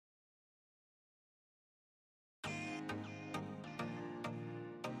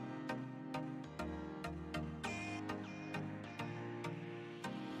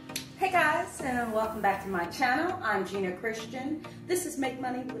Hey guys, and welcome back to my channel. I'm Gina Christian. This is Make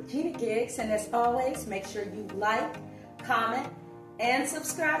Money with Gina Gigs, and as always, make sure you like, comment, and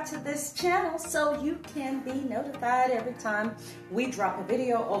subscribe to this channel so you can be notified every time we drop a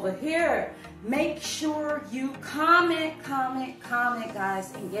video over here. Make sure you comment,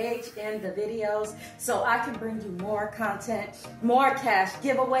 guys. Engage in the videos so I can bring you more content. More cash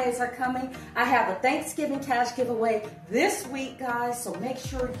giveaways are coming. I have a Thanksgiving cash giveaway this week, guys, so make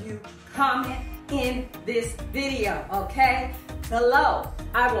sure you comment in this video, okay? Below,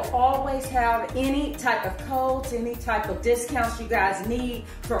 I will always have any type of codes, any type of discounts you guys need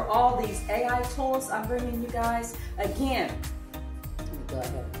for all these AI tools I'm bringing you guys. Again, let me go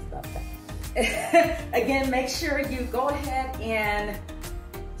ahead and stop that. Again, make sure you go ahead and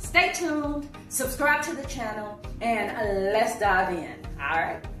stay tuned, subscribe to the channel, and let's dive in, all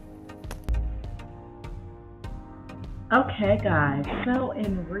right? Okay guys, so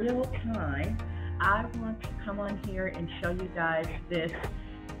in real time, I want to come on here and show you guys this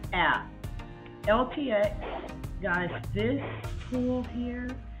app. Ltx, guys, this tool here,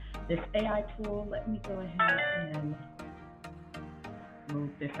 this AI tool, let me go ahead and move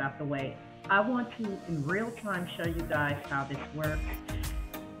this out the way. I want to, in real time, show you guys how this works.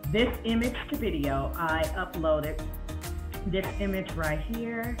 This image to video, I uploaded this image right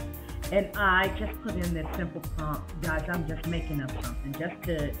here. And I just put in this simple prompt. Guys, I'm just making up something just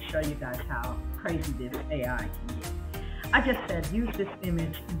to show you guys how crazy this AI can get. I just said, use this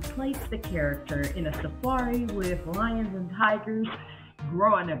image and place the character in a safari with lions and tigers,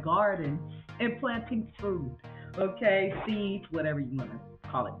 growing a garden, and planting food. Okay, seeds, whatever you want to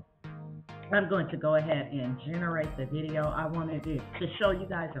call it. I'm going to go ahead and generate the video. I wanted to show you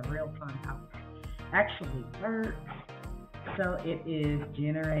guys in real time how it actually works. So it is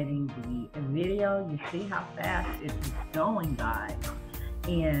generating the video. You see how fast it is going, guys.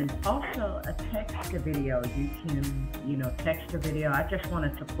 And also a text to video. You can, text to video. I just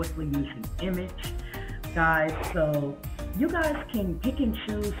wanted to quickly use an image, guys. So you guys can pick and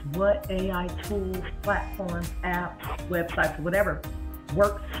choose what AI tools, platforms, apps, websites, whatever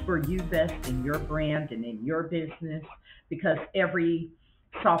works for you best in your brand and in your business, because every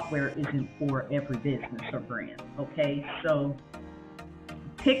software isn't for every business or brand, okay? So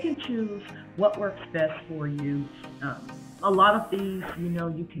pick and choose what works best for you. A lot of these,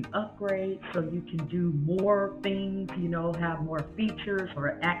 you can upgrade so you can do more things, have more features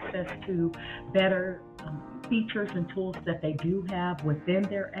or access to better features and tools that they do have within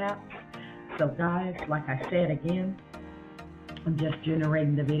their apps. So guys, like I said again, I'm just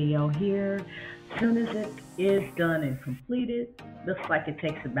generating the video here. As soon as it is done and completed, looks like it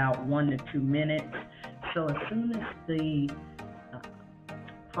takes about 1 to 2 minutes. So as soon as the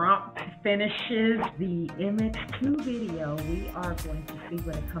prompt finishes the image to video, we are going to see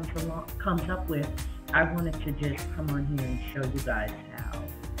what it comes up with. I wanted to just come on here and show you guys how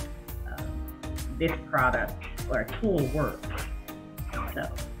this product or tool works. So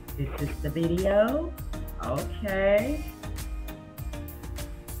this is the video. Okay.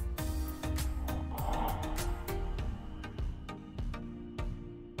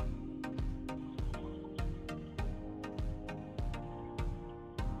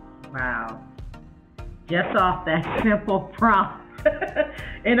 Wow, just off that simple prompt.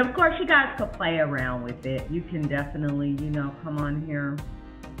 And of course you guys could play around with it. You can definitely, come on here.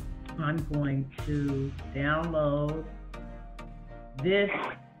 I'm going to download this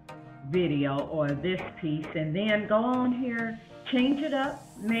video or this piece and then go on here, change it up,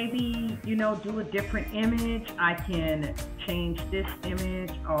 maybe, do a different image. I can change this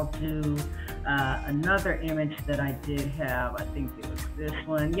image. I'll do another image that I did have. I think it was this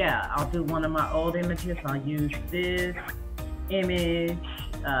one. Yeah, I'll do one of my old images. I'll use this image,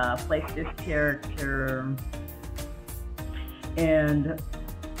 place this character, and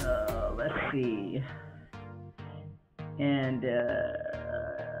let's see. And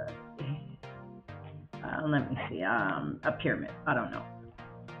let me see, a pyramid, I don't know.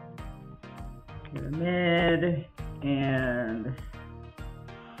 Pyramid and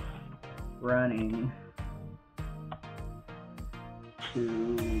running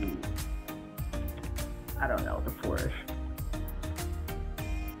to, I don't know, the forest.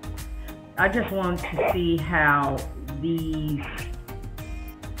 I just want to see how these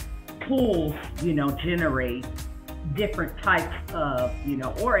tools, generate different types of,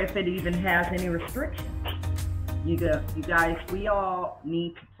 or if it even has any restrictions. You guys, we all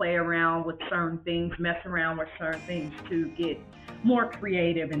need to play around with certain things, mess around with certain things to get more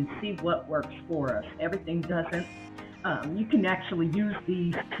creative and see what works for us. Everything doesn't. You can actually use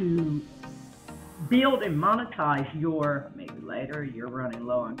these to build and monetize your, maybe later you're running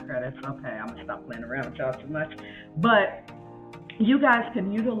low on credits. Okay, I'm gonna stop playing around with y'all too much. But you guys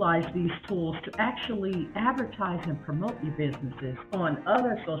can utilize these tools to actually advertise and promote your businesses on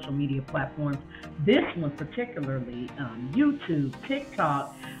other social media platforms. This one particularly, YouTube,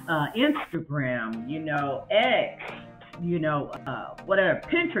 TikTok, Instagram, X, whatever,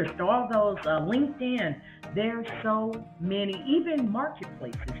 Pinterest, all those, LinkedIn. There's so many, even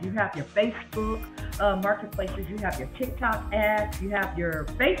marketplaces. You have your Facebook marketplaces, you have your TikTok ads, you have your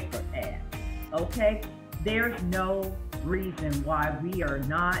Facebook ads, okay? There's no reason why we are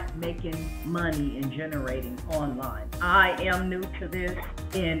not making money and generating online. I am new to this,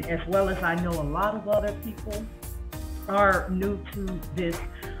 and as well as I know a lot of other people are new to this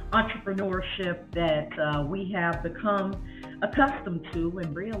entrepreneurship that we have become accustomed to,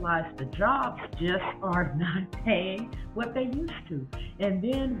 and realize the jobs just are not paying what they used to. And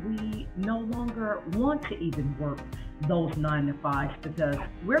then we no longer want to even work those 9 to 5s because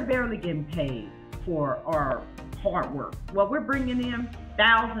we're barely getting paid for our hard work. Well, we're bringing in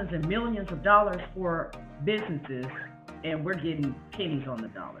thousands and millions of dollars for businesses, and we're getting pennies on the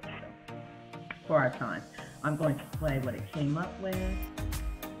dollar. So, for our time, I'm going to play what it came up with.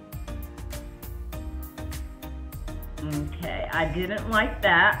 Okay, I didn't like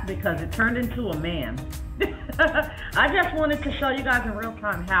that because it turned into a man. I just wanted to show you guys in real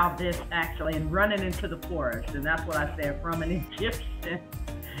time how this actually, and running into the forest, and that's what I said, from an Egyptian.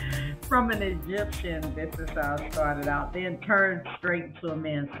 From an Egyptian, this is how it started out, then turned straight into a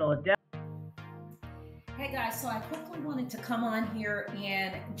man. So hey guys, so I quickly wanted to come on here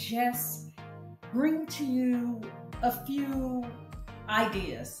and just bring to you a few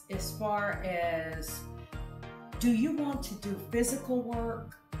ideas as far as, do you want to do physical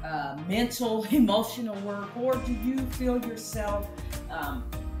work, mental, emotional work, or do you feel yourself,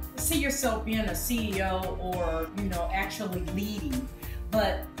 see yourself being a CEO or, actually leading?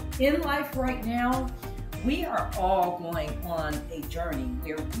 But in life right now, we are all going on a journey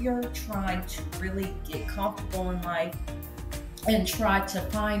where we are trying to really get comfortable in life and try to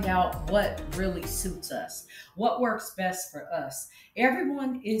find out what really suits us, what works best for us.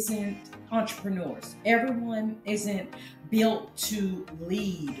 Everyone isn't entrepreneurs. Everyone isn't built to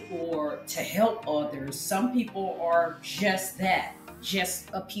lead or to help others. Some people are just that, just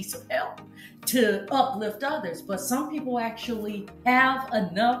a piece of help to uplift others. But some people actually have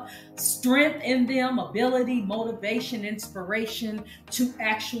enough strength in them, ability, motivation, inspiration to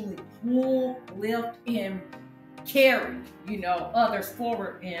actually pull, lift, and carry, others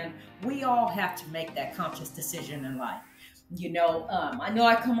forward. And we all have to make that conscious decision in life. I know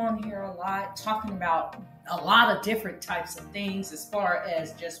I come on here a lot talking about a lot of different types of things as far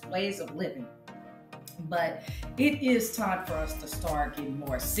as just ways of living. But it is time for us to start getting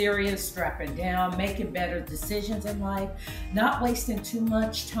more serious, strapping down, making better decisions in life, not wasting too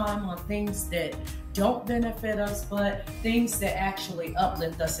much time on things that don't benefit us, but things that actually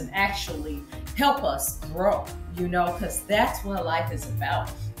uplift us and actually help us grow, because that's what life is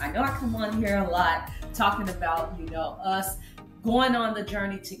about. I know I come on here a lot talking about, us going on the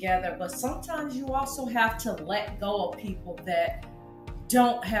journey together, but sometimes you also have to let go of people that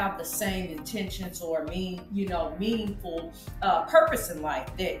don't have the same intentions or meaningful purpose in life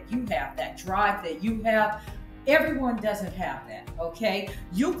that you have, that drive that you have. Everyone doesn't have that, okay?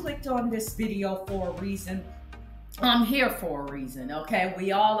 You clicked on this video for a reason. I'm here for a reason, okay?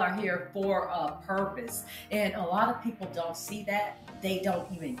 We all are here for a purpose. And a lot of people don't see that. They don't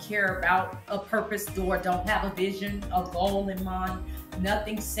even care about a purpose or don't have a vision, a goal in mind,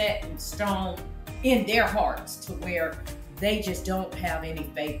 nothing set in stone in their hearts to where they just don't have any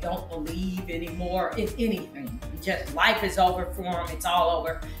faith, don't believe anymore in anything. Just life is over for them. It's all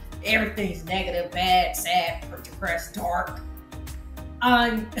over. Everything's negative, bad, sad, depressed, dark.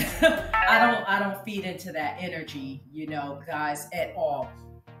 I don't feed into that energy, guys, at all.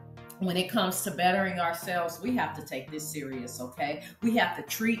 When it comes to bettering ourselves, we have to take this serious, okay? We have to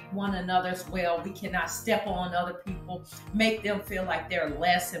treat one another well. We cannot step on other people, make them feel like they're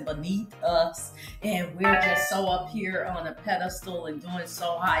less and beneath us. And we're just so up here on a pedestal and doing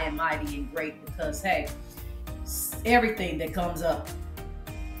so high and mighty and great because, hey, everything that comes up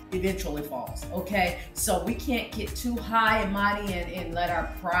eventually falls, okay? So we can't get too high and mighty and let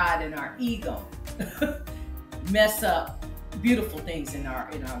our pride and our ego mess up beautiful things in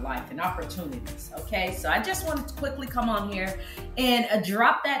our life and opportunities, okay? So I just wanted to quickly come on here and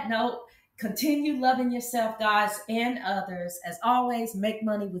drop that note. Continue loving yourself, guys, and others. As always, make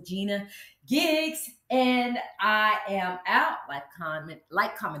money with Gina Gigs, and I am out. Like, comment,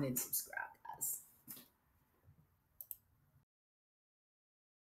 and subscribe.